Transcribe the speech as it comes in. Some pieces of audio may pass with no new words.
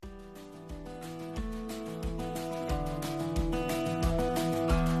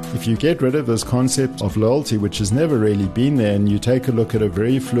If you get rid of this concept of loyalty, which has never really been there, and you take a look at a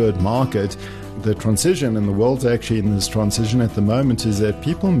very fluid market, the transition, and the world's actually in this transition at the moment, is that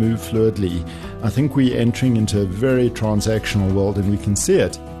people move fluidly. I think we're entering into a very transactional world, and we can see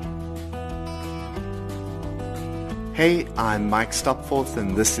it. Hey, I'm Mike Stopforth,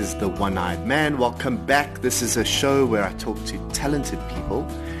 and this is The One-Eyed Man. Welcome back. This is a show where I talk to talented people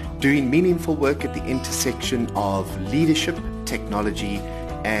doing meaningful work at the intersection of leadership, technology,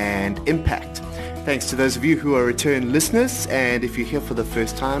 and impact. Thanks to those of you who are return listeners, and if you're here for the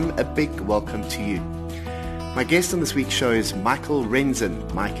first time, a big welcome to you. My guest on this week's show is Michael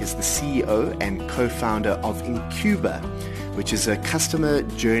Renzon. Mike is the CEO and co-founder of Incuba, which is a customer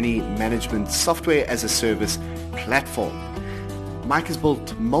journey management software as a service platform. Mike has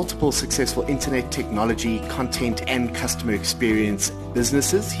built multiple successful internet technology, content, and customer experience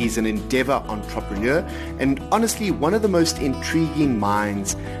businesses. He's an endeavor entrepreneur and honestly one of the most intriguing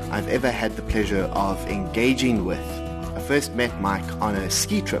minds I've ever had the pleasure of engaging with. I first met Mike on a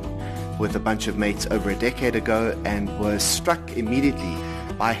ski trip with a bunch of mates over a decade ago and was struck immediately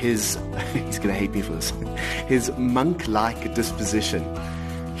by his, he's going to hate me for this, his monk-like disposition.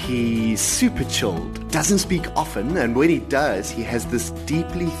 He's super chilled, doesn't speak often, and when he does, he has this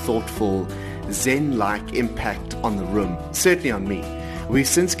deeply thoughtful, Zen-like impact on the room, certainly on me. We've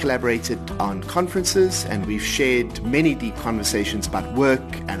since collaborated on conferences, and we've shared many deep conversations about work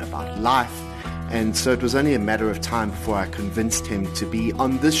and about life, and so it was only a matter of time before I convinced him to be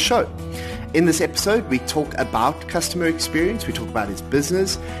on this show. In this episode, we talk about customer experience, we talk about his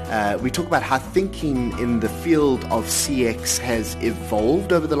business, we talk about how thinking in the field of CX has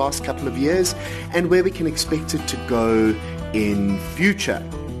evolved over the last couple of years and where we can expect it to go in future.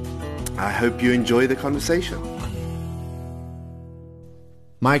 I hope you enjoy the conversation.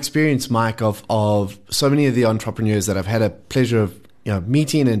 My experience, Mike, of so many of the entrepreneurs that I've had a pleasure of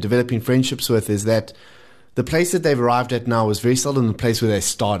meeting and developing friendships with is that the place that they've arrived at now is very seldom the place where they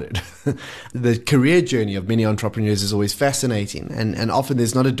started. The career journey of many entrepreneurs is always fascinating, and often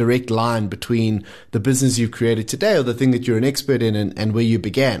there's not a direct line between the business you've created today or the thing that you're an expert in and where you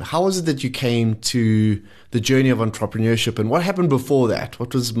began. How was it that you came to the journey of entrepreneurship, and what happened before that?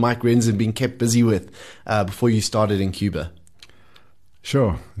 What was Mike Renzon being kept busy with before you started Incuba?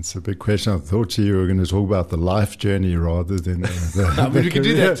 Sure. It's a big question. I thought you were going to talk about the life journey rather than we could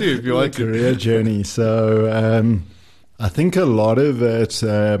do that too if you want to. Career journey. So I think a lot of it,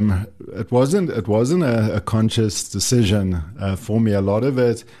 it wasn't a conscious decision for me. A lot of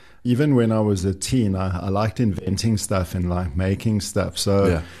it, even when I was a teen, I liked inventing stuff and like making stuff. So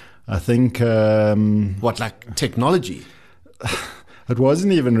yeah. I think... what, like technology? It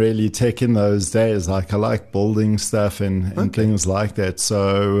wasn't even really tech in those days. Like I like building stuff and things like that.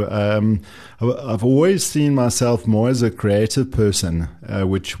 So I've always seen myself more as a creative person,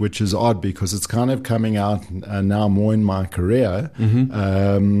 which is odd because it's kind of coming out now more in my career,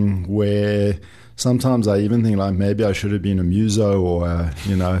 where sometimes I even think like maybe I should have been a muso or,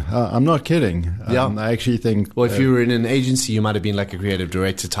 I'm not kidding. I actually think... Well, if you were in an agency, you might have been like a creative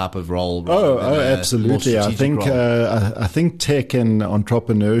director type of role. Oh, absolutely. I think tech and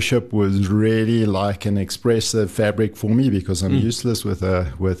entrepreneurship was really like an expressive fabric for me because I'm useless with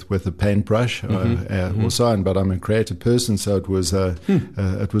a paintbrush or so on, but I'm a creative person. So it was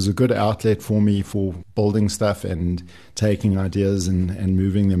a good outlet for me for building stuff and taking ideas and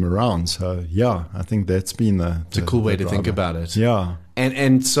moving them around. So yeah, I think that's been it's a cool way to think about it. Yeah.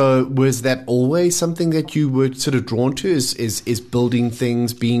 And so was that always something that you were sort of drawn to is building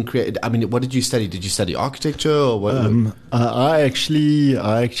things, being creative? I mean, what did you study? Did you study architecture or what? I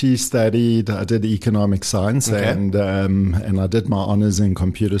actually studied, I did economic science and I did my honors in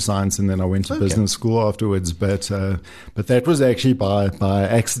computer science, and then I went to business school afterwards. But that was actually by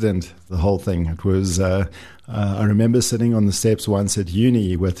accident, the whole thing. It was, I remember sitting on the steps once at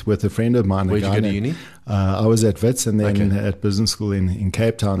uni with a friend of mine. Where'd you go to uni? I was at Wits and then at business school in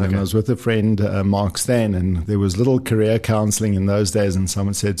Cape Town. And I was with a friend, Mark Stan, and there was little career counseling in those days. And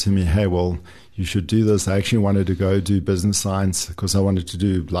someone said to me, hey, well, you should do this. I actually wanted to go do business science because I wanted to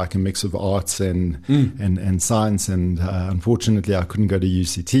do like a mix of arts and science. And unfortunately, I couldn't go to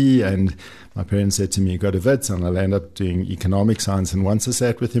UCT. And my parents said to me, go to Wits, and I'll end up doing economic science. And once I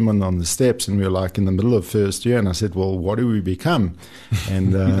sat with him on the steps, and we were like in the middle of first year, and I said, well, what do we become?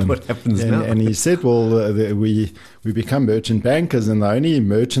 And what happens now? And he said, well, we become merchant bankers. And the only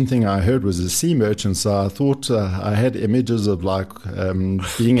merchant thing I heard was a sea merchant. So I thought I had images of like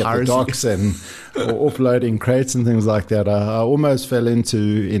being at the docks and offloading crates and things like that. I almost fell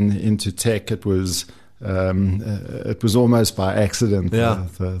into tech. It was almost by accident,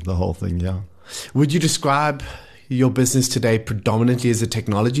 the whole thing, yeah. Would you describe your business today predominantly as a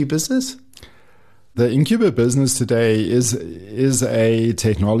technology business? The incubator business today is a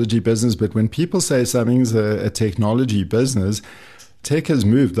technology business, but when people say something's a technology business, tech has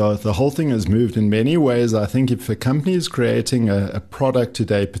moved. The whole thing has moved in many ways. I think if a company is creating a product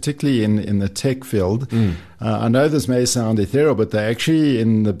today, particularly in the tech field, I know this may sound ethereal, but they're actually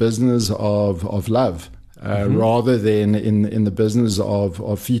in the business of love. Rather than in the business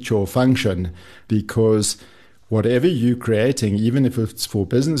of feature or function, because whatever you're creating, even if it's for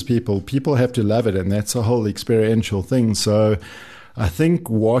business people have to love it, and that's a whole experiential thing. So I think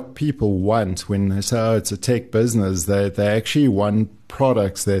what people want when they say, oh, it's a tech business, they actually want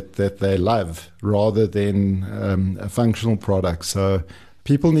products that they love rather than a functional product. So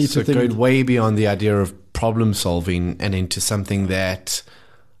people need to think... So go way beyond the idea of problem solving and into something that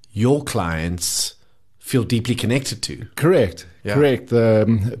your clients feel deeply connected to. Correct. Yeah. Correct.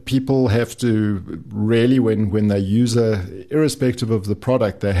 People have to really, when they use irrespective of the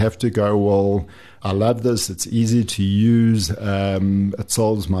product, they have to go, well, I love this. It's easy to use. It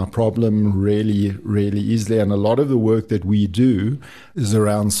solves my problem really, really easily. And a lot of the work that we do is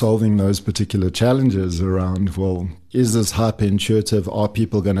around solving those particular challenges around, well, is this hyper intuitive? Are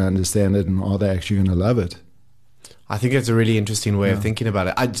people going to understand it? And are they actually going to love it? I think it's a really interesting way of thinking about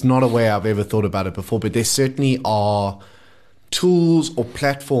it. It's not a way I've ever thought about it before, but there certainly are tools or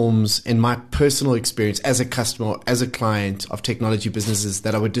platforms in my personal experience as a customer, as a client of technology businesses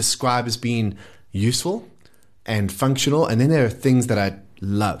that I would describe as being useful and functional. And then there are things that I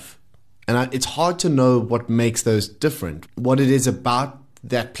love. And it's hard to know what makes those different, what it is about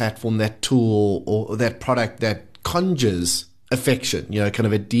that platform, that tool, or that product that conjures affection, kind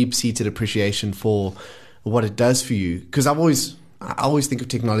of a deep-seated appreciation for what it does for you. Because I always think of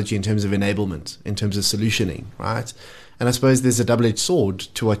technology in terms of enablement, in terms of solutioning, right? And I suppose there's a double-edged sword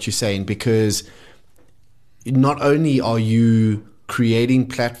to what you're saying, because not only are you creating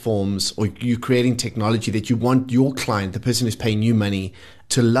platforms or you creating technology that you want your client, the person who's paying you money,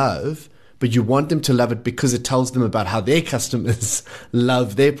 to love, but you want them to love it because it tells them about how their customers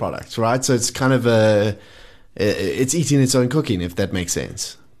love their products, right? So it's kind of it's eating its own cooking, if that makes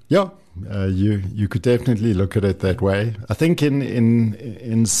sense. Yeah. You could definitely look at it that way. I think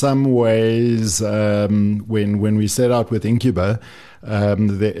in some ways, when we set out with Incuba,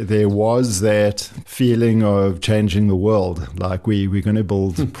 there was that feeling of changing the world. Like we're going to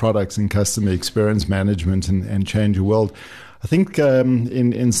build products and customer experience management and change the world. I think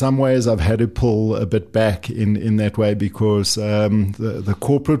in some ways I've had to pull a bit back in that way, because the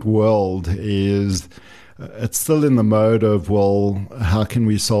corporate world it's still in the mode of, well, how can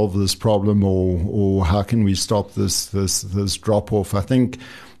we solve this problem, or how can we stop this drop off? I think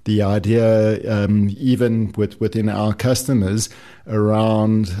the idea, even within our customers,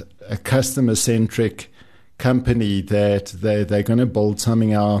 around a customer centric company, that they're going to build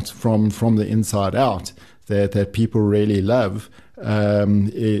something out from the inside out that people really love,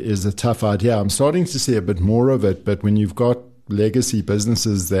 is a tough idea. I'm starting to see a bit more of it, but when you've got legacy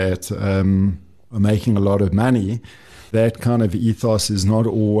businesses that are making a lot of money, that kind of ethos is not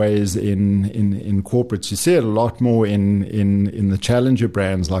always in corporates. You see it a lot more in the challenger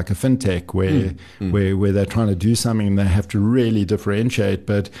brands like a fintech, where they're trying to do something and they have to really differentiate.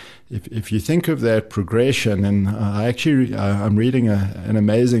 But if you think of that progression, and I'm reading an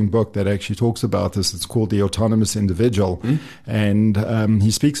amazing book that actually talks about this. It's called The Autonomous Individual, and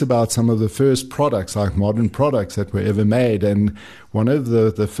he speaks about some of the first products, like modern products, that were ever made. And one of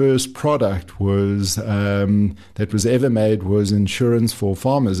the first product that was ever made was insurance for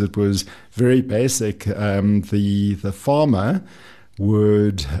farmers. It was very basic. The farmer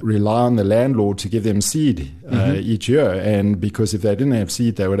would rely on the landlord to give them seed each year, and because if they didn't have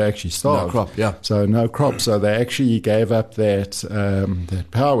seed, they would actually starve. No crop, yeah. So no crop. So they actually gave up that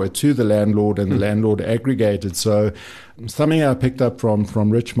power to the landlord, and the landlord aggregated. So something I picked up from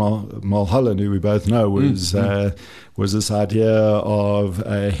Rich Mulholland, who we both know, was this idea of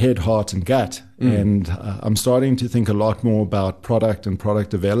head, heart, and gut. And I'm starting to think a lot more about product and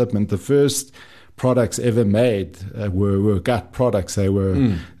product development. The first products ever made were gut products. They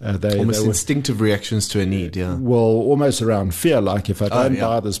were almost instinctive reactions to a need. Yeah. Well, almost around fear. Like if I don't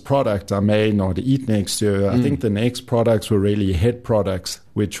buy this product, I may not eat next year. I think the next products were really head products,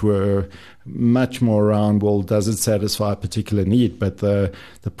 which were much more around, well, does it satisfy a particular need? But the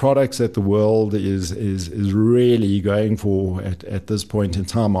products that the world is really going for at this point in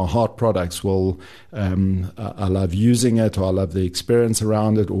time are heart products. Well, I love using it, or I love the experience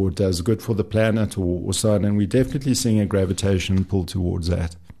around it, or it does good for the planet, or so on. And we're definitely seeing a gravitation pull towards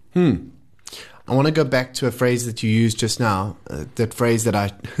that. I want to go back to a phrase that you used just now, that phrase that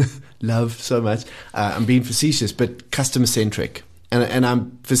I love so much. I'm being facetious, but customer-centric. And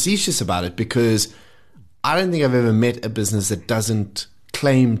I'm facetious about it because I don't think I've ever met a business that doesn't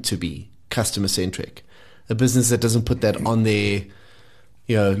claim to be customer-centric. A business that doesn't put that on their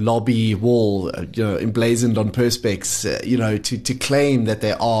lobby wall, emblazoned on perspex, to claim that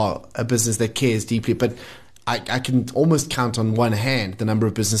they are a business that cares deeply. But I can almost count on one hand the number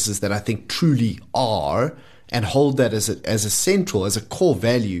of businesses that I think truly are and hold that as a core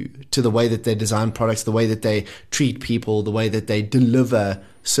value to the way that they design products, the way that they treat people, the way that they deliver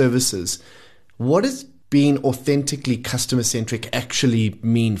services. What does being authentically customer-centric actually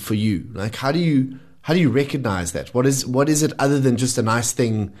mean for you? Like, how do you recognize that? What is it other than just a nice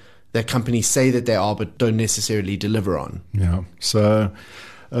thing that companies say that they are but don't necessarily deliver on? Yeah. So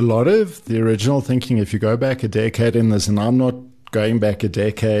a lot of the original thinking, if you go back a decade in this, and I'm not going back a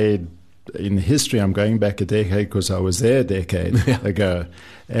decade in history, I'm going back a decade because I was there a decade ago.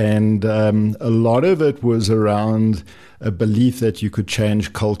 And a lot of it was around a belief that you could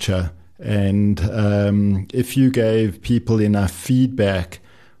change culture. And if you gave people enough feedback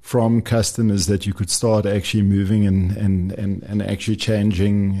from customers, that you could start actually moving and actually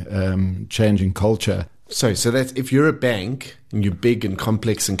changing culture. So that if you're a bank and you're big and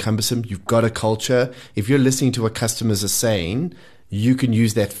complex and cumbersome, you've got a culture. If you're listening to what customers are saying, you can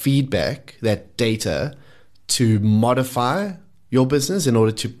use that feedback, that data, to modify your business in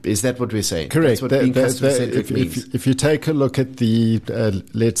order to. Is that what we're saying? Correct. That's what being customer-centric means. If you take a look at the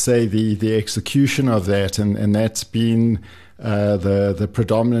let's say the execution of that, and that's been the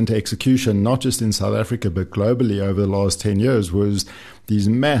predominant execution, not just in South Africa but globally over the last 10 years, was these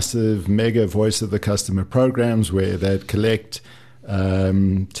massive mega voice of the customer programs where they'd collect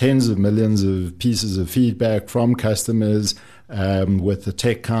tens of millions of pieces of feedback from customers, with the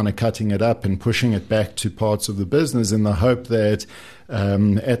tech kind of cutting it up and pushing it back to parts of the business in the hope that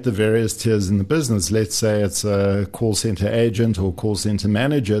at the various tiers in the business, let's say it's a call center agent or call center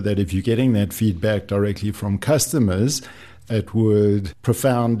manager, that if you're getting that feedback directly from customers, it would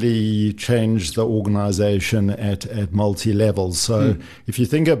profoundly change the organization at multi-levels. So if you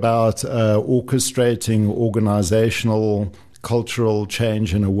think about orchestrating organizational cultural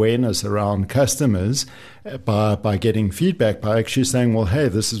change and awareness around customers by getting feedback, by actually saying, well, hey,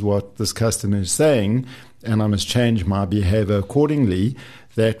 this is what this customer is saying, and I must change my behavior accordingly,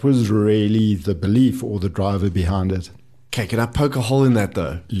 that was really the belief or the driver behind it. Okay, can I poke a hole in that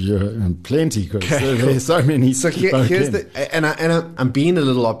though? Yeah, and plenty, because there's so many. So here's I'm being a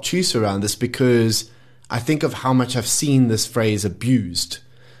little obtuse around this because I think of how much I've seen this phrase abused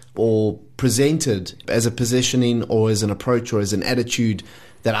or presented as a positioning or as an approach or as an attitude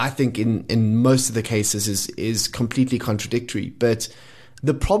that I think in most of the cases is completely contradictory. But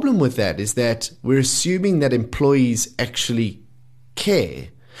the problem with that is that we're assuming that employees actually care.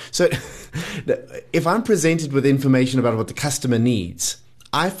 So if I'm presented with information about what the customer needs,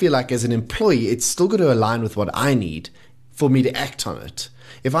 I feel like as an employee, it's still going to align with what I need for me to act on it.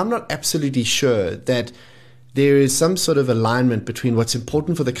 If I'm not absolutely sure that there is some sort of alignment between what's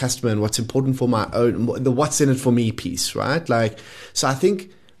important for the customer and what's important for my own, the what's in it for me piece, right? So I think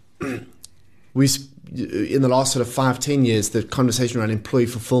in the last sort of 5-10 years, the conversation around employee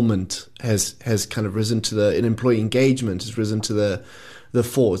fulfillment has kind of risen to and employee engagement has risen to the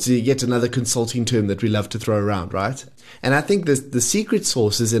fore. So yet another consulting term that we love to throw around, right? And I think the secret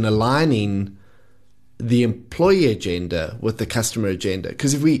sauce is in aligning the employee agenda with the customer agenda.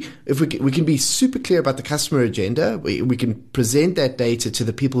 Because if we can be super clear about the customer agenda, we can present that data to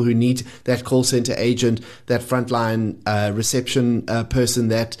the people who need that call center agent, that frontline reception person,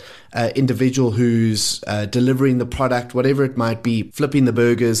 that individual who's delivering the product, whatever it might be, flipping the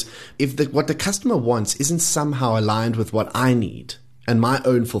burgers. If what the customer wants isn't somehow aligned with what I need and my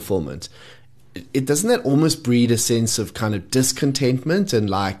own fulfillment, doesn't that almost breed a sense of kind of discontentment and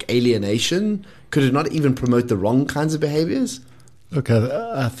like alienation? Could it not even promote the wrong kinds of behaviors? Okay,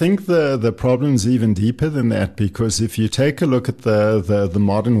 I think the problem's even deeper than that, because if you take a look at the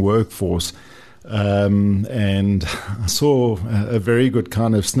modern workforce, and I saw a very good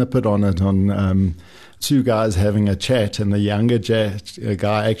kind of snippet on it on two guys having a chat, and the younger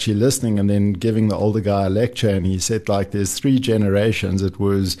guy actually listening and then giving the older guy a lecture. And he said, like, there's 3 generations. It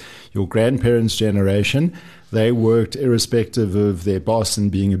was your grandparents' generation. They worked irrespective of their boss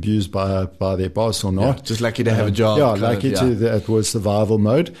and being abused by their boss or not. Yeah, just lucky to have a job. Yeah, lucky to, that was survival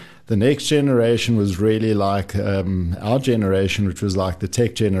mode. The next generation was really like our generation, which was like the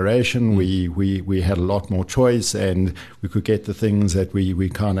tech generation. We had a lot more choice and we could get the things that we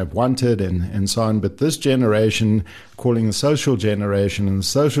kind of wanted and so on. But this generation, calling the social generation,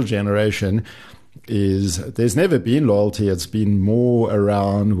 is there's never been loyalty. It's been more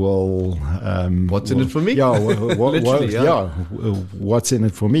around, what's in it for me? Yeah, what's in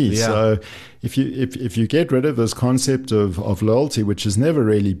it for me? Yeah. So if you get rid of this concept of loyalty, which has never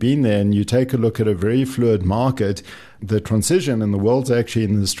really been there, and you take a look at a very fluid market, the transition, and the world's actually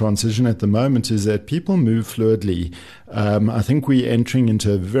in this transition at the moment, is that people move fluidly. I think we're entering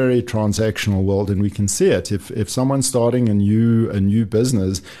into a very transactional world, and we can see it. If someone's starting a new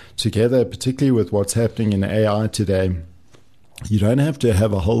business together, particularly with what's happening in AI today, you don't have to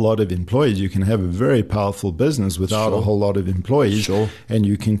have a whole lot of employees. You can have a very powerful business without a whole lot of employees, and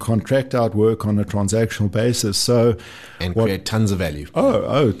you can contract out work on a transactional basis. And create tons of value.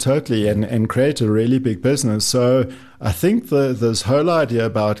 Oh, totally, and create a really big business. So I think this whole idea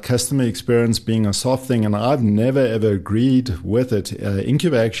about customer experience being a soft thing, and I've never ever agreed with it.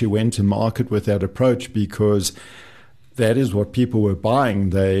 Incuba actually went to market with that approach because that is what people were buying.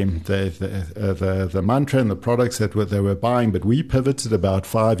 The mantra and the products that they were buying. But we pivoted about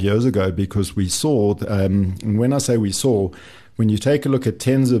 5 years ago because we saw, and when I say we saw, when you take a look at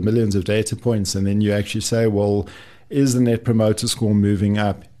tens of millions of data points and then you actually say, well, is the Net Promoter Score moving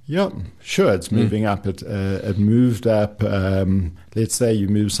up? Yeah, sure, it's moving up. It moved up. Let's say you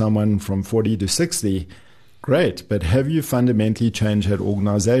move someone from 40 to 60. Great, but have you fundamentally changed that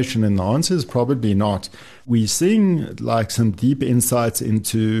organization? And the answer is probably not. We're seeing like some deep insights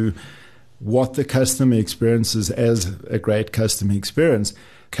into what the customer experience is as a great customer experience.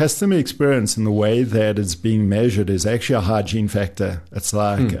 Customer experience in the way that it's being measured is actually a hygiene factor. It's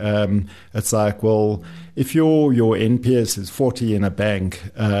like, well, if your NPS is 40 in a bank,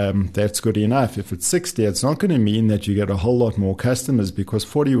 that's good enough. If it's 60, it's not going to mean that you get a whole lot more customers because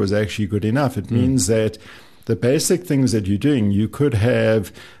 40 was actually good enough. It means that the basic things that you're doing, you could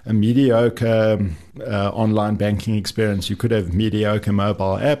have a mediocre online banking experience. You could have mediocre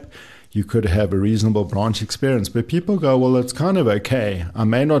mobile app. You could have a reasonable branch experience. But people go, well, it's kind of okay. I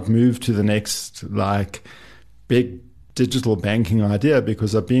may not move to the next like big digital banking idea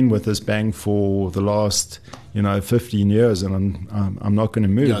because I've been with this bank for the last 15 years and I'm not going to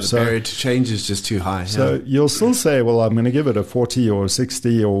move. Yeah, the barrier to change is just too high. So you'll still say, well, I'm going to give it a 40 or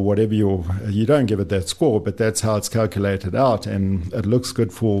 60 or whatever you don't give it that score, but that's how it's calculated out and it looks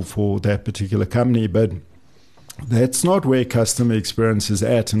good for that particular company. But that's not where customer experience is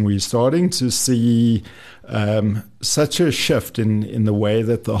at, and we're starting to see such a shift in the way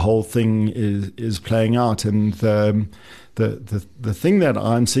that the whole thing is playing out. And the thing that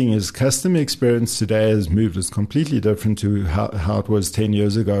I'm seeing is customer experience today has moved. It's completely different to how it was 10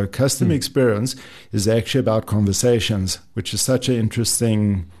 years ago. Customer experience is actually about conversations, which is such an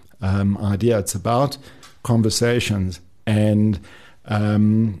interesting idea. It's about conversations, and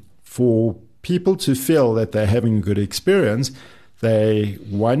for people to feel that they're having a good experience, they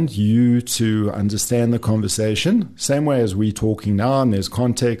want you to understand the conversation, same way as we're talking now, and there's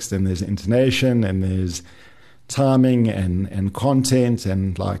context, and there's intonation, and there's timing, and content,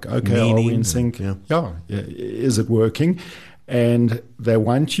 and like, okay, meaning, are we in sync? Yeah, is it working? And they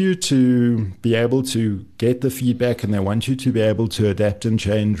want you to be able to get the feedback, and they want you to be able to adapt and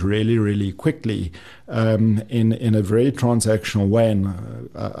change really, really quickly in a very transactional way. And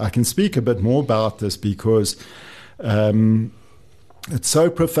I can speak a bit more about this because it's so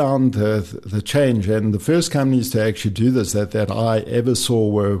profound, the change. And the first companies to actually do this that I ever saw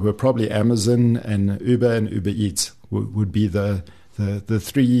were probably Amazon and Uber Eats would be the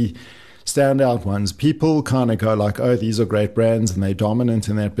three standout ones. People kind of go like, oh, these are great brands and they're dominant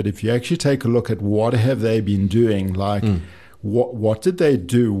in that. But if you actually take a look at what have they been doing, like what did they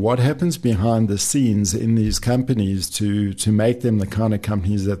do? What happens behind the scenes in these companies to make them the kind of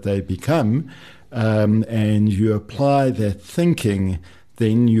companies that they become? And you apply that thinking,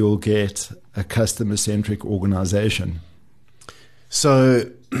 then you'll get a customer-centric organization. So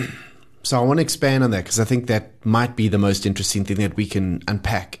I want to expand on that because I think that might be the most interesting thing that we can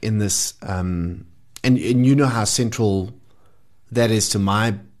unpack in this. And you know how central that is to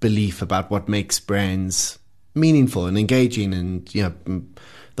my belief about what makes brands meaningful and engaging. And,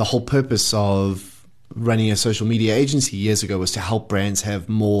 the whole purpose of running a social media agency years ago was to help brands have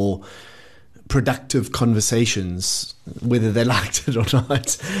more productive conversations, whether they liked it or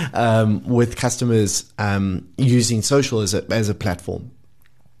not, with customers using social as a platform.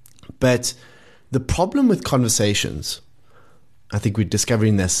 But the problem with conversations, I think we're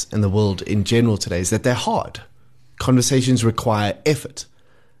discovering this in the world in general today, is that they're hard. Conversations require effort.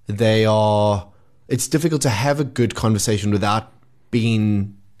 It's difficult to have a good conversation without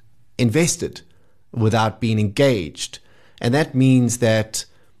being invested, without being engaged. And that means that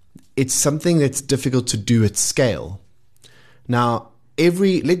it's something that's difficult to do at scale. Now,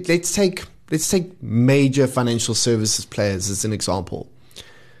 let's take let's take major financial services players as an example.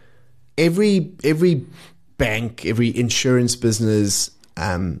 Every bank, every insurance business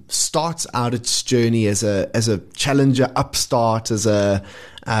starts out its journey as a challenger upstart, as as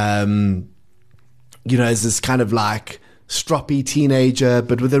this kind of like stroppy teenager,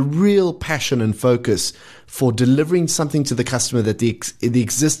 but with a real passion and focus for delivering something to the customer that the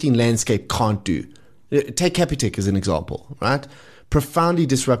existing landscape can't do. Take Capitec as an example, right? Profoundly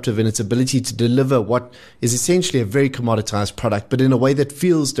disruptive in its ability to deliver what is essentially a very commoditized product, but in a way that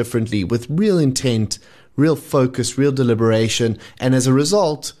feels differently, with real intent, real focus, real deliberation, and as a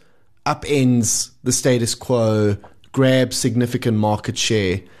result, upends the status quo, grabs significant market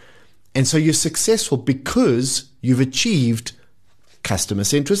share. And so you're successful because you've achieved customer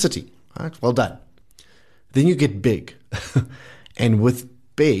centricity, right? Well done. Then you get big. And with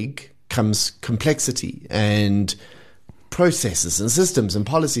big comes complexity and processes and systems and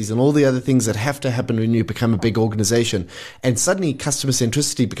policies and all the other things that have to happen when you become a big organization. And suddenly customer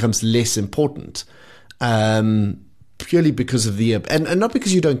centricity becomes less important, purely because of and not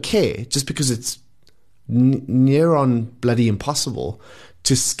because you don't care, just because it's near on bloody impossible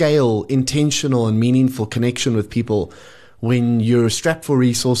to scale intentional and meaningful connection with people when you're strapped for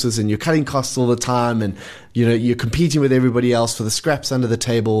resources and you're cutting costs all the time, and you're competing with everybody else for the scraps under the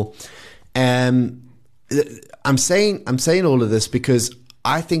table. I'm saying all of this because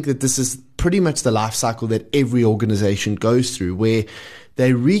I think that this is pretty much the life cycle that every organization goes through, where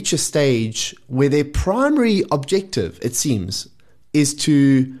they reach a stage where their primary objective, it seems, is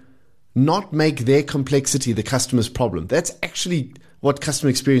to not make their complexity the customer's problem. That's actually what customer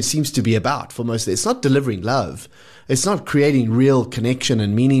experience seems to be about for most of it. It's not delivering love. It's not creating real connection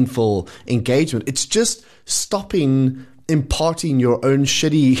and meaningful engagement. It's just stopping imparting your own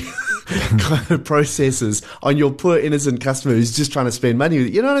shitty kind of processes on your poor innocent customer who's just trying to spend money with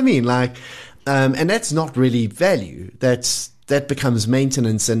you. You know what I mean? Like, and that's not really value. That becomes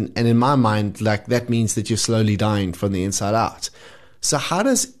maintenance. And in my mind, like, that means that you're slowly dying from the inside out. So how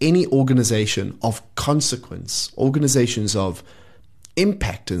does any organization of consequence, organizations of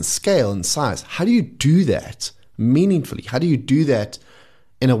impact and scale and size, how do you do that meaningfully? How do you do that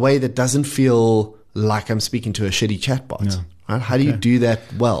in a way that doesn't feel like I'm speaking to a shitty chatbot? Yeah. Right? How do you do that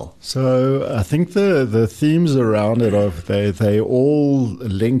well? So I think the themes around it they all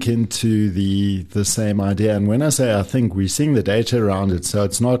link into the same idea. And when I say I think, we're seeing the data around it. So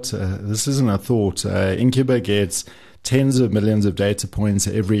it's not this isn't a thought. Incuba gets tens of millions of data points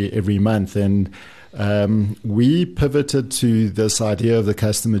every month, and we pivoted to this idea of the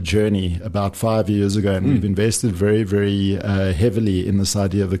customer journey about 5 years ago, and we've invested very, very heavily in this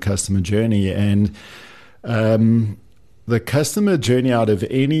idea of the customer journey. And the customer journey, out of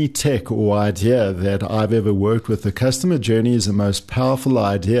any tech or idea that I've ever worked with, the customer journey is the most powerful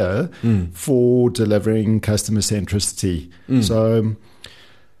idea for delivering customer centricity. So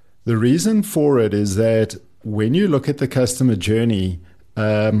the reason for it is that when you look at the customer journey,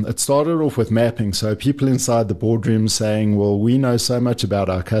 it started off with mapping. So people inside the boardroom saying, well, we know so much about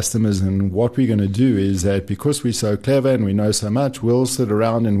our customers, and what we're going to do is that because we're so clever and we know so much, we'll sit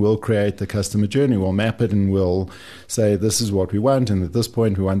around and we'll create the customer journey. We'll map it and we'll say, this is what we want, and at this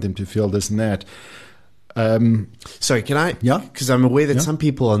point we want them to feel this and that. Sorry, can I? Yeah. Because I'm aware that some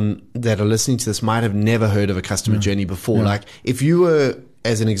people that are listening to this might have never heard of a customer journey before. Yeah. Like, if you were,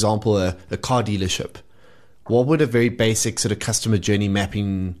 as an example, a car dealership, what would a very basic sort of customer journey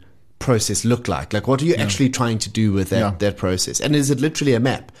mapping process look like? Like, what are you actually trying to do with that process? And is it literally a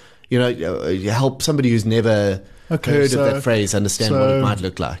map? You help somebody who's never heard of that phrase understand what it might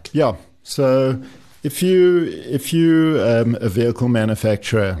look like. Yeah. So if you a vehicle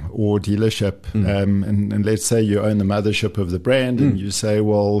manufacturer or dealership, and let's say you own the mothership of the brand, and you say,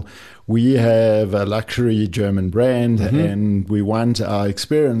 well, we have a luxury German brand, and we want our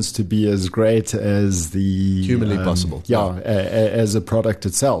experience to be as great as the humanly possible. As a product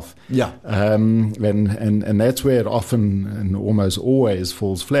itself. Yeah. And that's where it often and almost always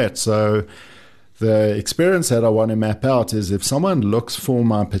falls flat. So the experience that I want to map out is, if someone looks for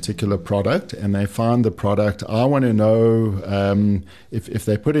my particular product and they find the product, I want to know if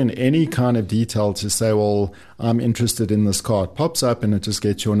they put in any kind of detail to say, well, I'm interested in this car. It pops up and it just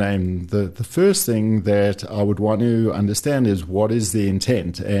gets your name. The first thing that I would want to understand is, what is the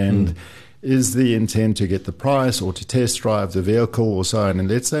intent? And is the intent to get the price or to test drive the vehicle or so on? And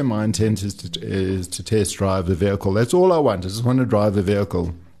let's say my intent is to test drive the vehicle. That's all I want. I just want to drive the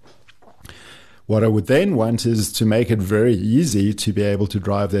vehicle. What I would then want is to make it very easy to be able to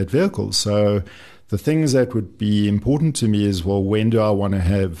drive that vehicle. So the things that would be important to me is, well, when do I want to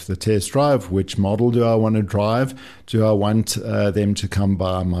have the test drive? Which model do I want to drive? Do I want them to come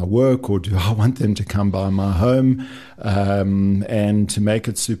by my work, or do I want them to come by my home? And to make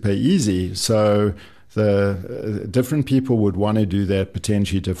it super easy. So the different people would want to do that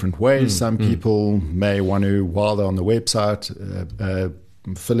potentially different ways. Some people may want to, while they're on the website,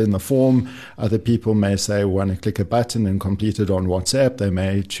 fill in the form. Other people may say, want to click a button and complete it on WhatsApp. They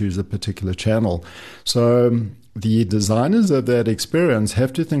may choose a particular channel. So the designers of that experience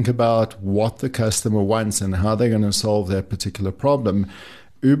have to think about what the customer wants and how they're going to solve that particular problem.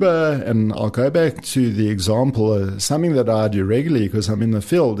 Uber, and I'll go back to the example, something that I do regularly because I'm in the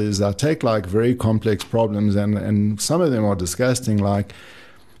field, is I take like very complex problems, and some of them are disgusting, like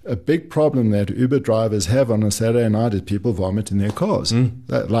a big problem that Uber drivers have on a Saturday night is people vomit in their cars.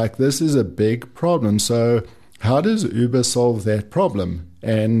 Like, this is a big problem. So how does Uber solve that problem?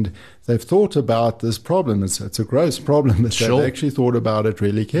 And they've thought about this problem. It's a gross problem, but they've actually thought about it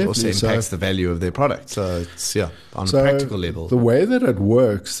really carefully. It also impacts the value of their product. So it's, on a practical level. The way that it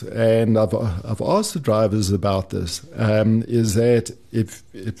works, and I've asked the drivers about this, is that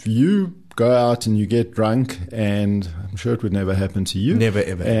if you go out and you get drunk, and I'm sure it would never happen to you. Never,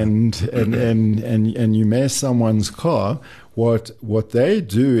 ever. And you mess someone's car. What they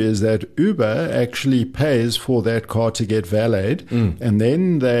do is that Uber actually pays for that car to get valeted, and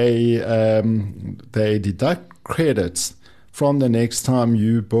then they deduct credits from the next time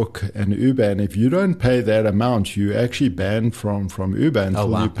you book an Uber. And if you don't pay that amount, you actually banned from Uber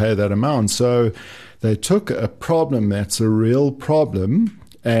until you pay that amount. So they took a problem that's a real problem,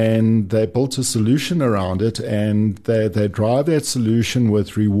 and they built a solution around it, and they drive that solution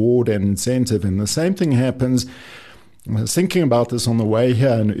with reward and incentive. And the same thing happens. I was thinking about this on the way here.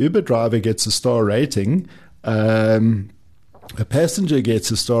 An Uber driver gets a star rating. A passenger gets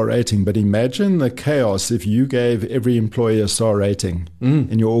a star rating, but imagine the chaos if you gave every employee a star rating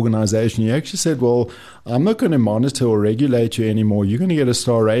in your organization. You actually said, well, I'm not going to monitor or regulate you anymore. You're going to get a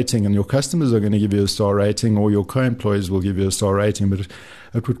star rating, and your customers are going to give you a star rating, or your co-employees will give you a star rating. But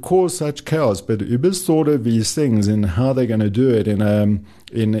it would cause such chaos. But Uber's thought of these things and how they're going to do it in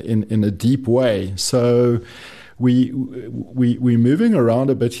a deep way. So we're moving around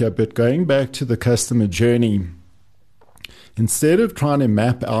a bit here, but going back to the customer journey, instead of trying to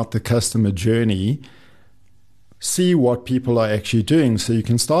map out the customer journey, see what people are actually doing. So you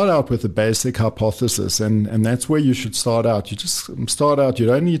can start out with a basic hypothesis, and that's where you should start out. You just start out. You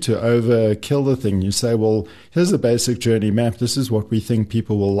don't need to overkill the thing. You say, well, here's a basic journey map. This is what we think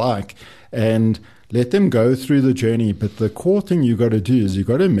people will like. And let them go through the journey. But the core thing you got to do is you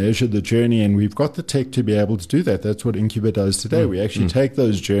got to measure the journey, and we've got the tech to be able to do that. That's what Incuba does today. We actually take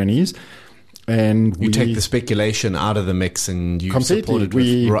those journeys, and you take the speculation out of the mix, and you support it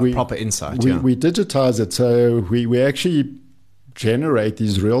with proper insight. We digitize it, so we actually generate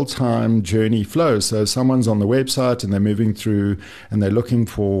these real-time journey flows. So someone's on the website and they're moving through and they're looking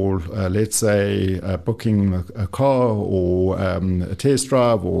for, let's say, booking a car or a test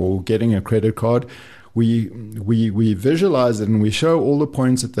drive or getting a credit card. We visualize it, and we show all the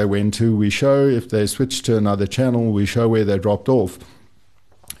points that they went to. We show if they switched to another channel. We show where they dropped off.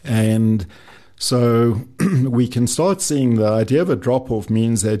 And so we can start seeing the idea of a drop-off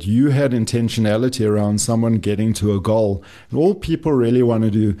means that you had intentionality around someone getting to a goal. And all people really want to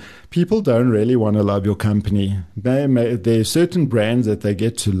do, people don't really want to love your company. There are certain brands that they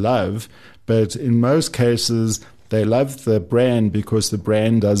get to love, but in most cases, they love the brand because the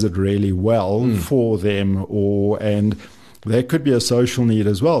brand does it really well for them, and there could be a social need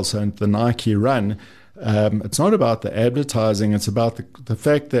as well. So the Nike Run, it's not about the advertising. It's about the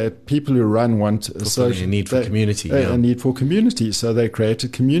fact that people who run want a need for community. A need for community. So they create a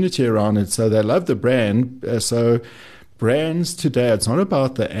community around it. So they love the brand. So brands today, it's not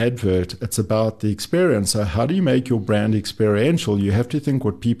about the advert. It's about the experience. So how do you make your brand experiential? You have to think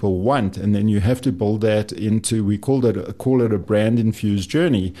what people want, and then you have to build that into, we call it a brand-infused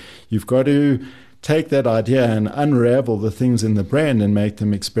journey. You've got to take that idea and unravel the things in the brand and make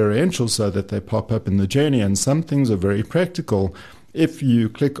them experiential so that they pop up in the journey. And some things are very practical. If you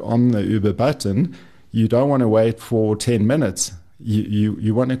click on the Uber button, you don't want to wait for 10 minutes.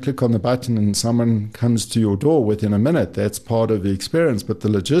 You want to click on the button and someone comes to your door within a minute. That's part of the experience. But the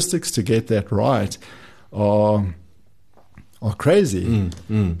logistics to get that right are crazy.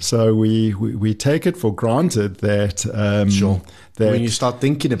 So we take it for granted that that when you start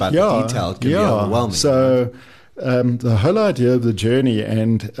thinking about the detail, it can be overwhelming. So the whole idea of the journey,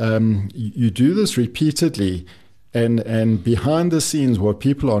 and you do this repeatedly. And behind the scenes, what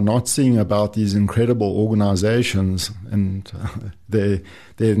people are not seeing about these incredible organizations, and they're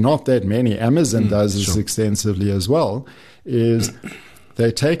not that many, Amazon does this extensively as well, is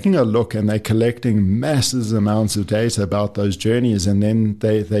they're taking a look and they're collecting massive amounts of data about those journeys, and then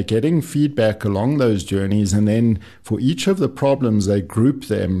they're getting feedback along those journeys, and then for each of the problems, they group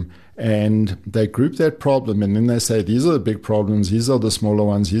them. And they group that problem, and then they say, these are the big problems, these are the smaller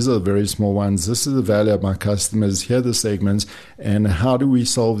ones, these are the very small ones, this is the value of my customers, here are the segments, and how do we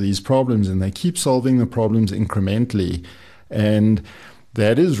solve these problems? And they keep solving the problems incrementally. And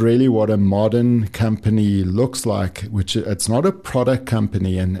that is really what a modern company looks like, which it's not a product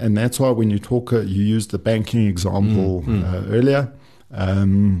company. And that's why when you talk, you used the banking example earlier.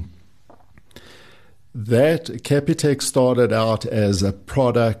 That Capitec started out as a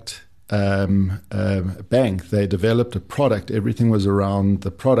product bank. They developed a product. Everything was around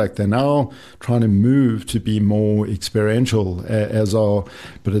the product. They're now trying to move to be more experiential,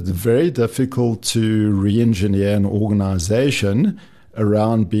 but it's very difficult to re-engineer an organization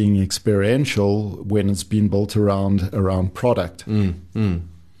around being experiential when it's been built around product.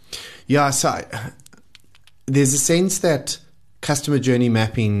 Yeah, so there's a sense that customer journey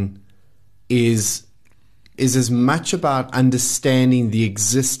mapping is as much about understanding the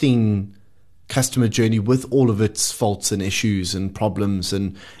existing customer journey with all of its faults and issues and problems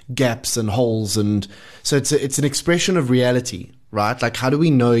and gaps and holes, and so it's an expression of reality, right? Like, how do we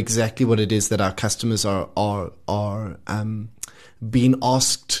know exactly what it is that our customers are being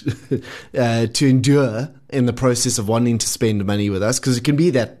asked to endure in the process of wanting to spend money with us? Because it can be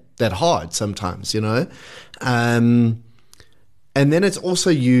that hard sometimes, you know. And then it's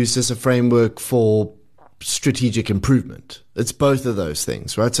also used as a framework for strategic improvement. It's both of those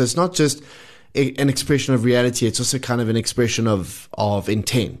things, right? So it's not just an expression of reality. It's also kind of an expression of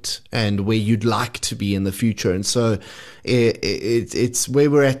intent and where you'd like to be in the future. And so it's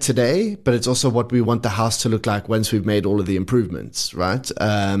where we're at today, but it's also what we want the house to look like once we've made all of the improvements, right?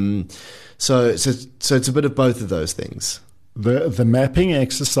 So it's a bit of both of those things. The mapping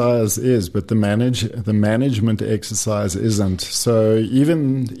exercise is, but the management exercise isn't. So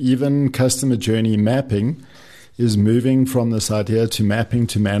even customer journey mapping is moving from this idea to mapping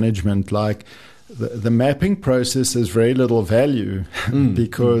to management. Like the mapping process has very little value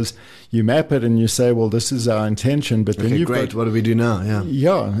because you map it and you say, well, this is our intention, but then what do we do now?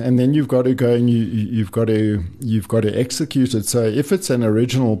 Yeah, and then you've got to go and you've got to execute it. So if it's an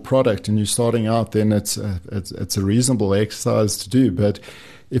original product and you're starting out, then it's a reasonable exercise to do. But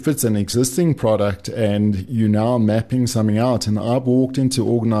if it's an existing product and you're now mapping something out, and I've walked into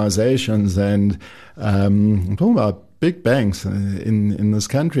organizations, and I'm talking about big banks in this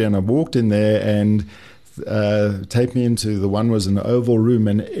country, and I walked in there and take me into the one was an oval room,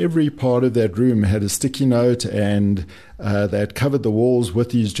 and every part of that room had a sticky note, and they had covered the walls with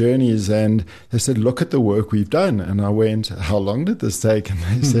these journeys, and they said, look at the work we've done. And I went, how long did this take? And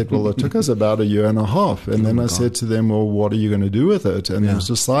they said, well, it took us about 1.5 years. And then I said to them, well, what are you going to do with it? And there was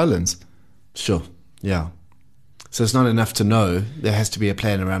just silence. Sure. Yeah. So it's not enough to know. There has to be a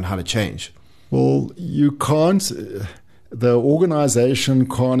plan around how to change. Well, you can't, the organization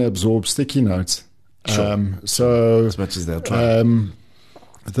can't absorb sticky notes. Sure. So as much as they'll try.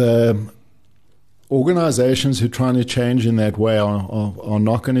 The organizations who are trying to change in that way are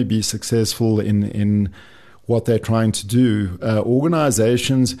not going to be successful in what they're trying to do.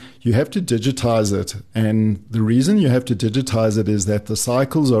 Organizations, you have to digitize it. And the reason you have to digitize it is that the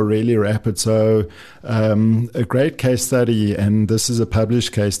cycles are really rapid. So a great case study, and this is a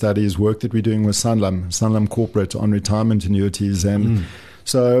published case study, is work that we're doing with Sanlam Corporate on retirement annuities. And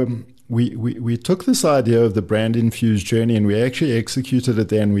so we took this idea of the brand-infused journey, and we actually executed it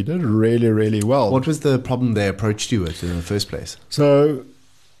there, and we did it really, really well. What was the problem they approached you with in the first place? So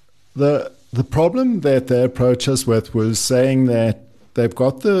the problem that they approached us with was saying that they've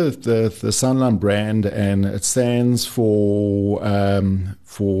got the Sanlam brand, and it stands for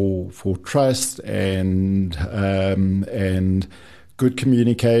trust and good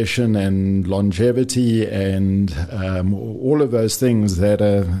communication and longevity and all of those things that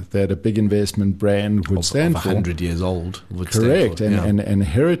a big investment brand would stand for. 100 years old would correct, stand for. And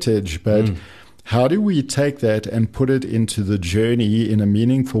heritage. But how do we take that and put it into the journey in a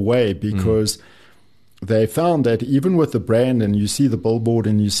meaningful way? Because they found that even with the brand, and you see the billboard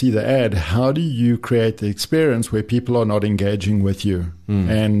and you see the ad, how do you create the experience where people are not engaging with you?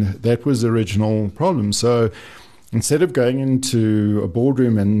 And that was the original problem. So instead of going into a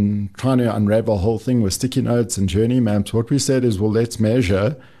boardroom and trying to unravel the whole thing with sticky notes and journey maps, what we said is, well, let's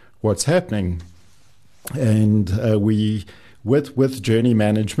measure what's happening. And we with journey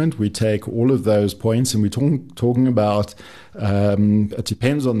management, we take all of those points, and we're talking about, it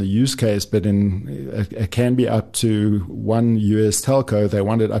depends on the use case, but it can be up to one US telco. They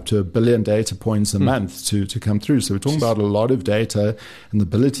wanted up to 1 billion data points a month to come through. So we're talking about a lot of data and the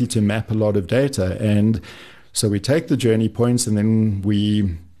ability to map a lot of data. And so we take the journey points, and then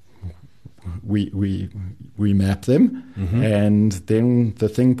we map them, and then the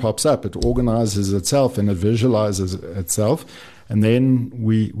thing pops up. It organizes itself and it visualizes itself. And then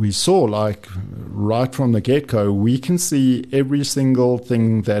we saw, like, right from the get-go, we can see every single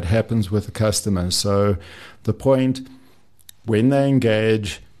thing that happens with the customer. So the point, when they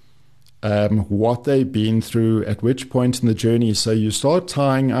engage, what they've been through, at which point in the journey. So you start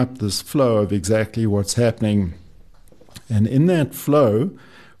tying up this flow of exactly what's happening. And in that flow,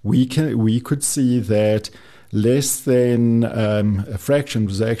 we could see that less than a fraction,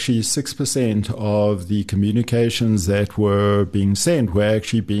 was actually 6% of the communications that were being sent were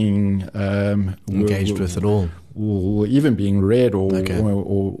actually being engaged with at all, or even being read or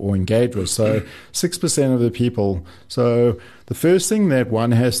engaged with. So 6% of the people. So the first thing that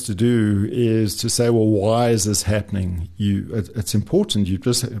one has to do is to say, well, why is this happening? It's important. You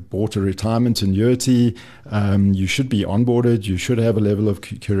just bought a retirement annuity. You should be onboarded. You should have a level of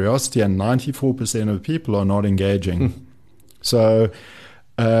curiosity. And 94% of people are not engaging. So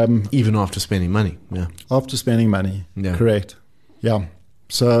even after spending money. Yeah. After spending money. Yeah. Correct. Yeah.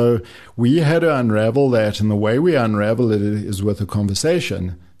 So we had to unravel that, and the way we unravel it is with a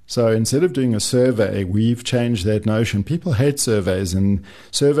conversation. So instead of doing a survey, we've changed that notion. People hate surveys, and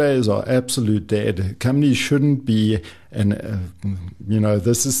surveys are absolute dead. Companies shouldn't be, and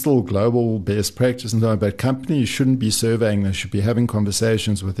this is still global best practice and so on, but companies shouldn't be surveying. They should be having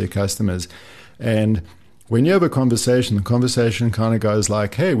conversations with their customers. And when you have a conversation, the conversation kind of goes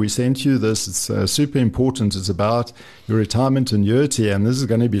like, hey, we sent you this. It's super important. It's about your retirement annuity, and this is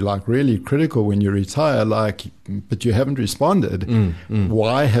going to be like really critical when you retire, but you haven't responded.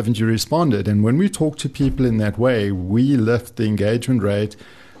 Why haven't you responded? And when we talk to people in that way, we lift the engagement rate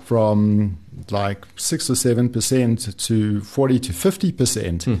from like 6 or 7% to 40 to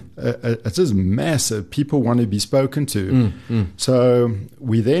 50%. It is massive. People want to be spoken to. So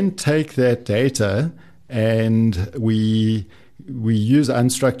we then take that data, and we use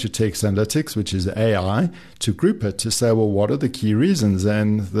unstructured text analytics, which is AI, to group it, to say, well, what are the key reasons?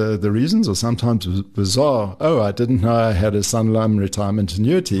 And the reasons are sometimes bizarre. Oh, I didn't know I had a Sanlam retirement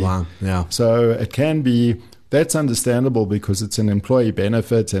annuity. Wow, yeah. So it can be, that's understandable because it's an employee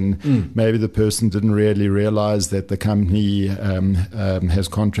benefit, and maybe the person didn't really realize that the company has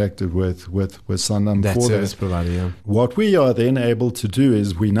contracted with Sanlam that for service that. provider. Yeah. What we are then able to do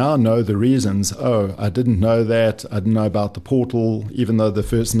is we now know the reasons. Oh, I didn't know that. I didn't know about the portal, even though the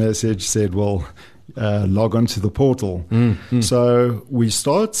first message said, well, log on to the portal. So we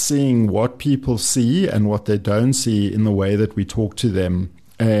start seeing what people see and what they don't see in the way that we talk to them.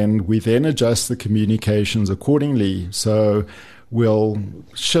 And we then adjust the communications accordingly. So we'll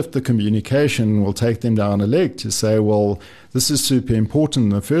shift the communication, we'll take them down a leg to say, well, this is super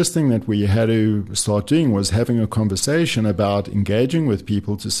important. The first thing that we had to start doing was having a conversation about engaging with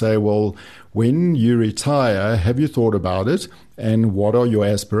people to say, well, when you retire, have you thought about it? And what are your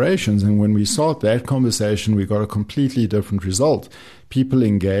aspirations? And when we start that conversation, we got a completely different result. People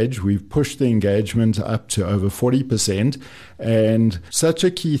engage. We've pushed the engagement up to over 40%. And such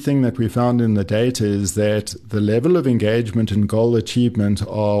a key thing that we found in the data is that the level of engagement and goal achievement are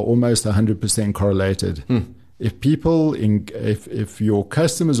almost 100% correlated. If your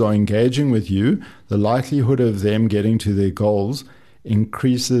customers are engaging with you, the likelihood of them getting to their goals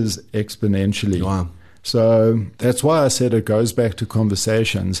increases exponentially. Wow. So that's why I said it goes back to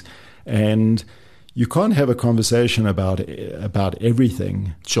conversations. And you can't have a conversation about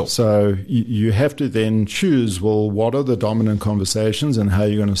everything. Sure. So you have to then choose, well, what are the dominant conversations and how are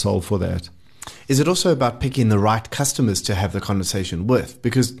you going to solve for that? Is it also about picking the right customers to have the conversation with?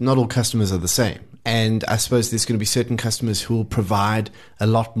 Because not all customers are the same. And I suppose there's going to be certain customers who will provide a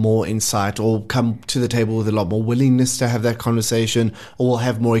lot more insight or come to the table with a lot more willingness to have that conversation, or will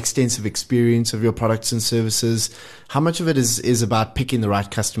have more extensive experience of your products and services. How much of it is about picking the right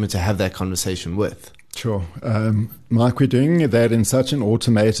customer to have that conversation with? Sure. Mike, we're doing that in such an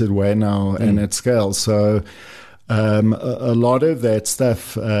automated way now and at scale. So a lot of that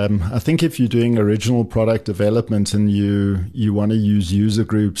stuff, I think if you're doing original product development and you want to use user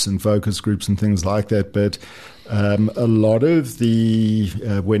groups and focus groups and things like that, but a lot of the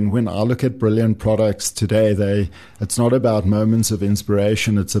when I look at brilliant products today, it's not about moments of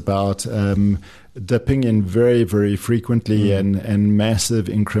inspiration. It's about dipping in very, very frequently and massive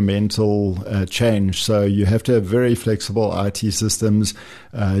incremental change. So you have to have very flexible IT systems.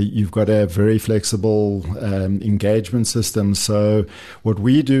 You've got to have very flexible engagement systems. So what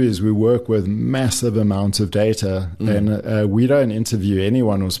we do is we work with massive amounts of data, and we don't interview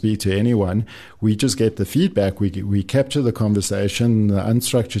anyone or speak to anyone. We just get the feedback. We capture the conversation. The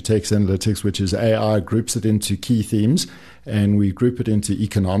unstructured text analytics, which is AI, groups it into key themes, and we group it into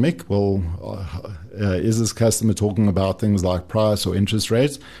economic. Well, is this customer talking about things like price or interest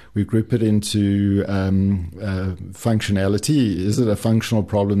rates? We group it into functionality. Is it a functional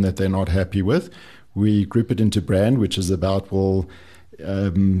problem that they're not happy with? We group it into brand, which is about, well,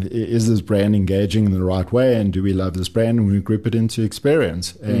 is this brand engaging in the right way, and do we love this brand? And we group it into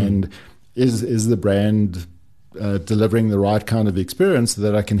experience, and is the brand delivering the right kind of experience so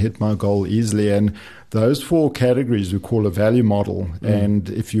that I can hit my goal easily. And those 4 categories we call a value model. And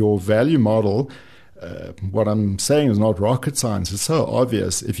if your value model, what I'm saying is not rocket science, it's so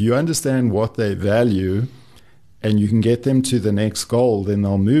obvious. If you understand what they value and you can get them to the next goal, then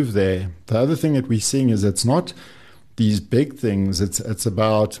they'll move there. The other thing that we're seeing is it's not these big things. It's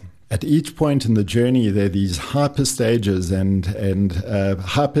about, at each point in the journey, there are these hyper stages and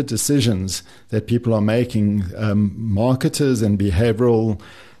hyper decisions that people are making. Marketers and behavioral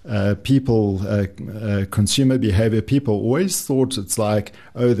people, consumer behavior people, always thought it's like,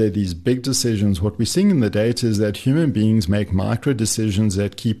 oh, there are these big decisions. What we're seeing in the data is that human beings make micro decisions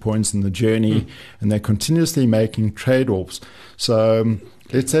at key points in the journey, and they're continuously making trade-offs. So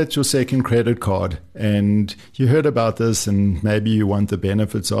let's say it's your second credit card, and you heard about this, and maybe you want the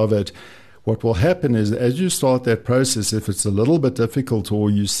benefits of it. What will happen is, as you start that process, if it's a little bit difficult,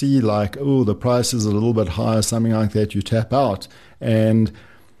 or you see like, oh, the price is a little bit higher, something like that, you tap out. And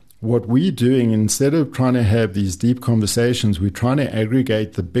what we're doing, instead of trying to have these deep conversations, we're trying to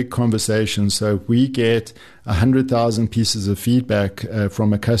aggregate the big conversations. So if we get 100,000 pieces of feedback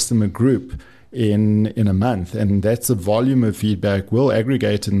from a customer group in a month, and that's the volume of feedback, we'll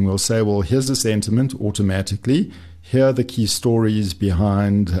aggregate it and we'll say, well, here's the sentiment automatically. Here are the key stories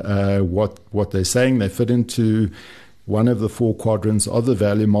behind what they're saying. They fit into one of the 4 quadrants of the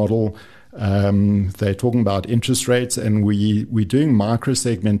value model. They're talking about interest rates, and we're doing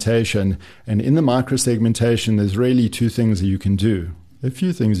micro-segmentation. And in the micro-segmentation, there's really 2 things that you can do. A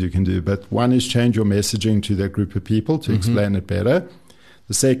few things you can do, but one is change your messaging to that group of people to explain it better.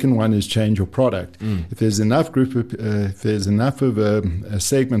 The second one is change your product. If there's enough of a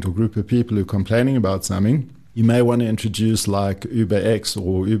segment or group of people who are complaining about something, you may want to introduce like Uber X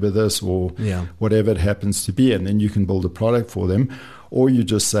or Uber this or whatever it happens to be, and then you can build a product for them. Or you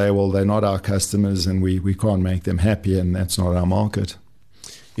just say, well, they're not our customers and we can't make them happy, and that's not our market.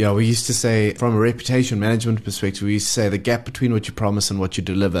 Yeah, we used to say, from a reputation management perspective, we used to say the gap between what you promise and what you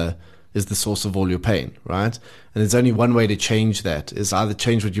deliver is the source of all your pain, right? And there's only one way to change that, is either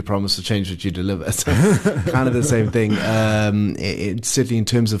change what you promise or change what you deliver. So kind of the same thing, certainly in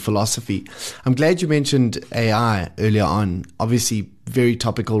terms of philosophy. I'm glad you mentioned AI earlier on. Obviously, very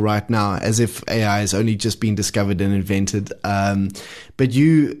topical right now, as if AI has only just been discovered and invented. But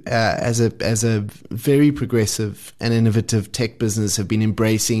you, as a very progressive and innovative tech business, have been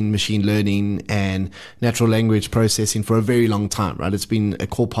embracing machine learning and natural language processing for a very long time, right? It's been a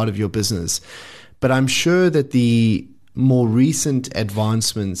core part of your business. But I'm sure that the more recent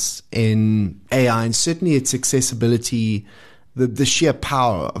advancements in AI, and certainly its accessibility, the sheer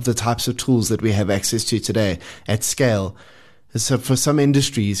power of the types of tools that we have access to today at scale. So for some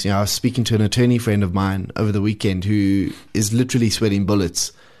industries, I was speaking to an attorney friend of mine over the weekend who is literally sweating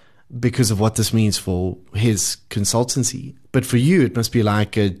bullets because of what this means for his consultancy. But for you, it must be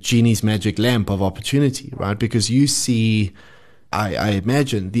like a genie's magic lamp of opportunity, right? Because you see, I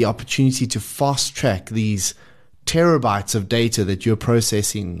imagine, the opportunity to fast track these terabytes of data that you're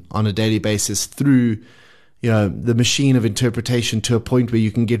processing on a daily basis through, the machine of interpretation to a point where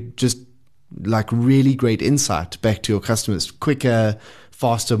you can get just like really great insight back to your customers quicker,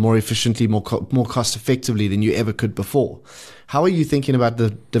 faster, more efficiently, more cost effectively than you ever could before. How are you thinking about the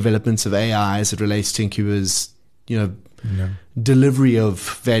developments of AI as it relates to Incuba's, delivery of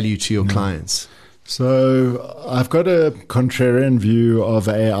value to your clients? So I've got a contrarian view of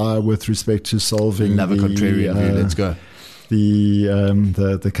AI with respect to solving a contrarian view. Let's go.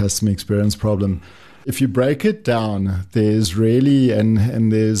 The customer experience problem. If you break it down, there's really,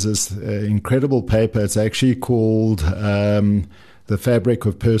 and there's this incredible paper. It's actually called The Fabric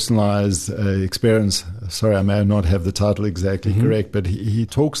of Personalized Experience. Sorry, I may not have the title exactly correct, but he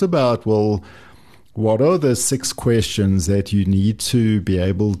talks about, well, what are the 6 questions that you need to be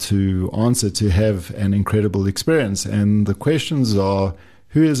able to answer to have an incredible experience? And the questions are,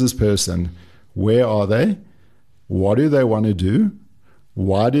 who is this person? where are they? What do they want to do?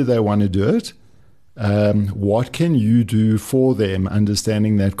 Why do they want to do it? What can you do for them,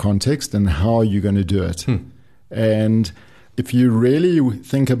 understanding that context, and how are you going to do it? And if you really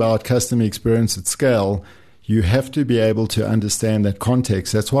think about customer experience at scale, you have to be able to understand that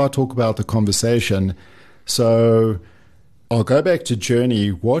context. That's why I talk about the conversation. So I'll go back to journey.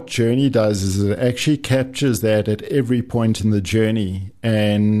 What journey does is it actually captures that at every point in the journey.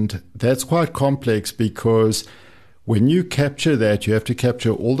 And that's quite complex, because when you capture that, you have to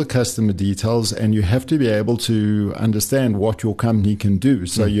capture all the customer details, and you have to be able to understand what your company can do.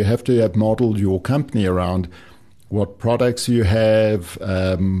 So you have to have modeled your company around what products you have,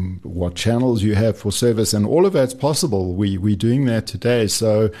 what channels you have for service, and all of that's possible. We're doing that today.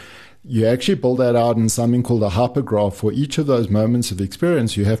 So you actually build that out in something called a hypergraph. For each of those moments of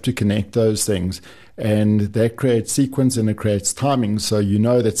experience, you have to connect those things. And that creates sequence, and it creates timing. So you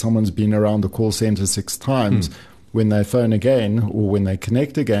know that someone's been around the call center 6 times when they phone again or when they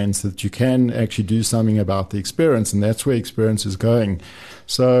connect again, so that you can actually do something about the experience. And that's where experience is going.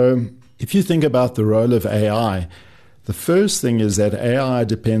 So if you think about the role of AI, the first thing is that AI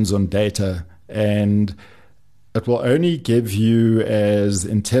depends on data, and it will only give you as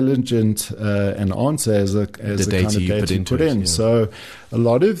intelligent an answer as the kind of data you put in. Yeah. So a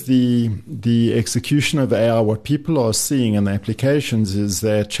lot of the execution of AI, what people are seeing in the applications is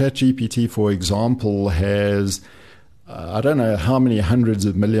that ChatGPT, for example, has I don't know how many hundreds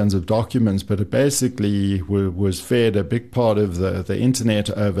of millions of documents, but it basically was fed a big part of the internet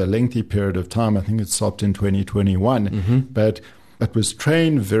over a lengthy period of time. I think it stopped in 2021. But it was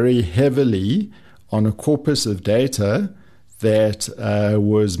trained very heavily on a corpus of data that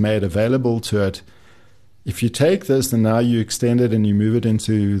was made available to it. If you take this and now you extend it and you move it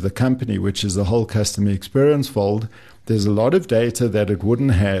into the company, which is the whole customer experience fold, there's a lot of data that it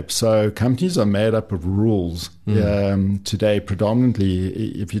wouldn't have. So companies are made up of rules today predominantly.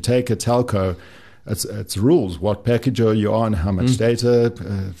 If you take a telco, it's rules. What package are you on? How much data?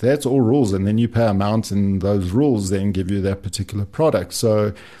 That's all rules. And then you pay amount, and those rules then give you that particular product.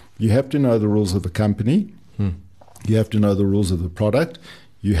 So you have to know the rules of the company. You have to know the rules of the product.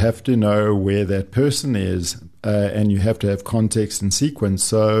 You have to know where that person is, and you have to have context and sequence.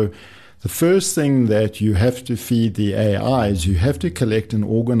 So the first thing that you have to feed the AI is you have to collect and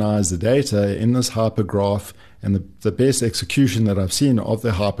organize the data in this hypergraph. And the best execution that I've seen of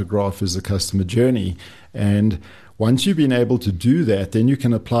the hypergraph is the customer journey. And once you've been able to do that, then you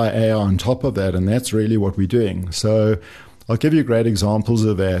can apply AI on top of that. And that's really what we're doing. So I'll give you great examples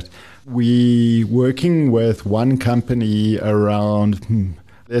of that. We're working with one company around,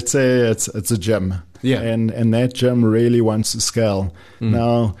 let's say it's a gym. Yeah. And that gym really wants to scale.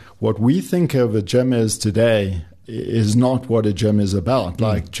 Now, what we think of a gym as today is not what a gym is about.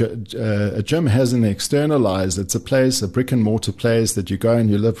 Like a gym hasn't externalized. It's a place, a brick and mortar place that you go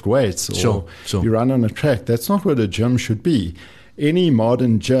and you lift weights or you run on a track. That's not what a gym should be. Any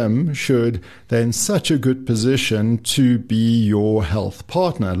modern gym they're in such a good position to be your health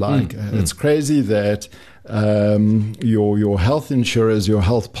partner. Like it's crazy that your health insurer is your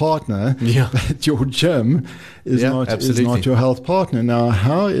health partner, but your gym is not your health partner. Now,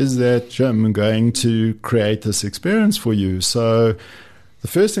 how is that gym going to create this experience for you? So the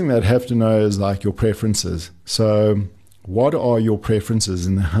first thing they'd have to know is like your preferences. So what are your preferences,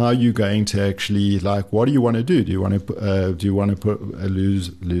 and how are you going to actually, like, what do you want to do? Do you want to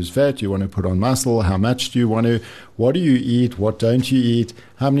lose fat? Do you want to put on muscle? How much do you want to? What do you eat? What don't you eat?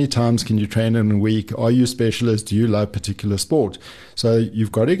 How many times can you train in a week? Are you a specialist? Do you love particular sport? So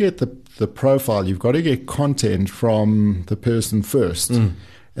you've got to get the profile. You've got to get content from the person first.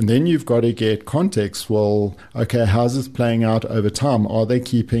 And then you've got to get context. Well, okay, how's this playing out over time? Are they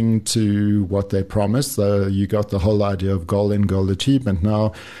keeping to what they promised? So you got the whole idea of goal and goal achievement.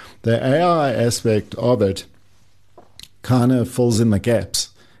 Now, the AI aspect of it kind of fills in the gaps.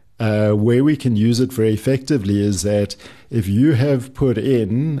 Where we can use it very effectively is that if you have put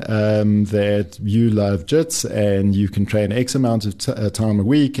in that you love jits and you can train X amount of time a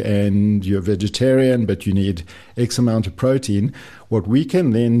week and you're vegetarian but you need X amount of protein, what we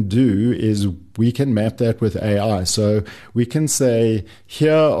can then do is we can map that with AI. So we can say,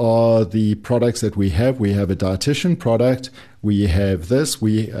 here are the products that we have. We have a dietitian product. We have this.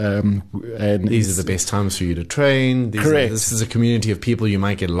 And these are the best times for you to train. Correct. This is a community of people you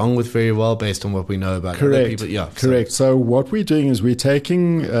might get along with very well based on what we know about other people. Yeah, correct. So what we're doing is we're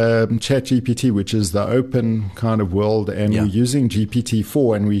taking ChatGPT, which is the open kind of world, and we're using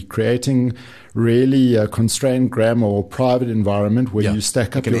GPT-4, and we're creating really a constrained grammar or private environment where you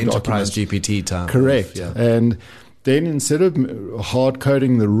stack up like your an enterprise documents. GPT type. Correct. And then instead of hard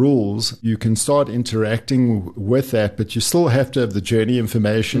coding the rules, you can start interacting with that, but you still have to have the journey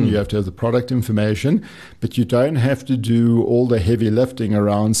information, you have to have the product information, but you don't have to do all the heavy lifting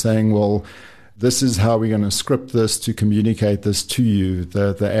around saying, well, this is how we're going to script this to communicate this to you.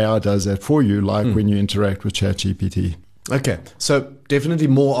 The AI does that for you, like when you interact with ChatGPT. Okay, so definitely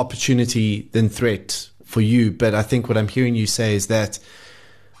more opportunity than threat for you, but I think what I'm hearing you say is that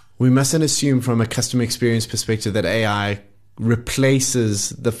we mustn't assume from a customer experience perspective that AI replaces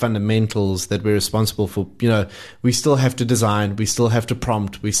the fundamentals that we're responsible for. You know, we still have to design, we still have to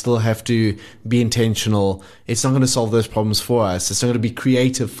prompt, we still have to be intentional. It's not going to solve those problems for us. It's not going to be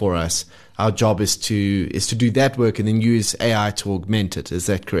creative for us. Our job is to do that work and then use AI to augment it. Is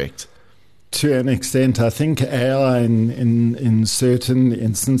that correct? To an extent, I think AI in certain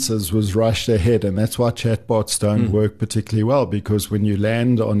instances was rushed ahead, and that's why chatbots don't work particularly well, because when you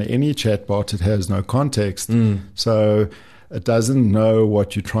land on any chatbot, it has no context. So it doesn't know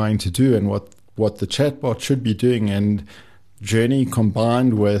what you're trying to do and what the chatbot should be doing. And Journey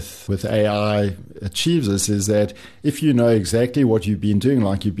combined with AI achieves this is that if you know exactly what you've been doing,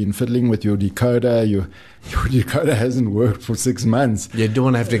 like you've been fiddling with your decoder, your decoder hasn't worked for 6 months. You don't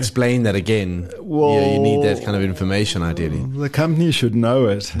want to have to explain that again. Well, you need that kind of information ideally. The company should know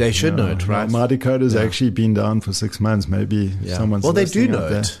it. They should know it, right? My decoder's actually been down for 6 months. Maybe someone's Well, they do know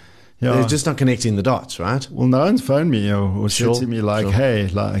it. Yeah. They're just not connecting the dots, right? Well, no one's phoned me or said to me like, hey,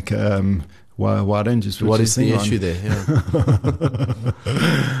 like... Why don't you switch What is the on? issue there?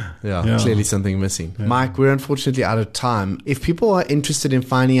 Yeah. Clearly something missing. Yeah. Mike, we're unfortunately out of time. If people are interested in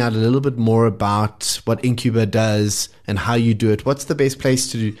finding out a little bit more about what Incuba does and how you do it, what's the best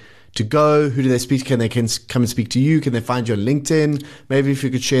place to go? Who do they speak to? Can they come and speak to you? Can they find you on LinkedIn? Maybe if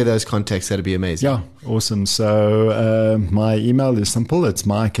you could share those contacts, that'd be amazing. Yeah, awesome. So my email is simple. It's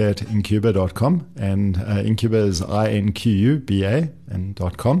mike@incuba.com, and Incuba is INQUBA and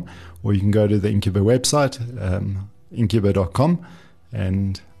 .com. Or you can go to the Incuba website, incuba.com,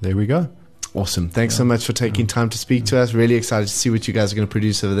 and there we go. Awesome. Thanks so much for taking time to speak to us. Really excited to see what you guys are going to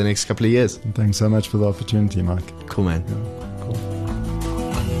produce over the next couple of years. And thanks so much for the opportunity, Mike. Cool, man. Yeah, cool.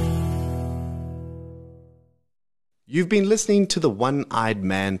 You've been listening to the One-Eyed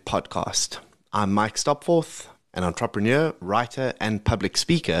Man podcast. I'm Mike Stopforth, an entrepreneur, writer, and public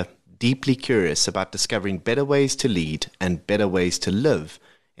speaker, deeply curious about discovering better ways to lead and better ways to live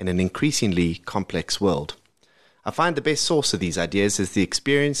in an increasingly complex world. I find the best source of these ideas is the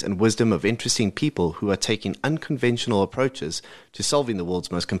experience and wisdom of interesting people who are taking unconventional approaches to solving the world's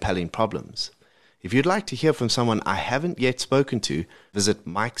most compelling problems. If you'd like to hear from someone I haven't yet spoken to, visit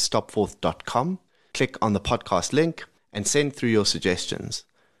mikestopforth.com, click on the podcast link, and send through your suggestions.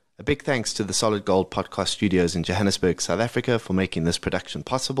 A big thanks to the Solid Gold Podcast Studios in Johannesburg, South Africa for making this production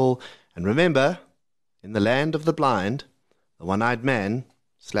possible. And remember, in the land of the blind, the one-eyed man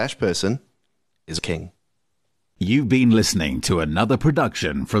 / person is king. You've been listening to another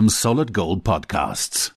production from Solid Gold Podcasts.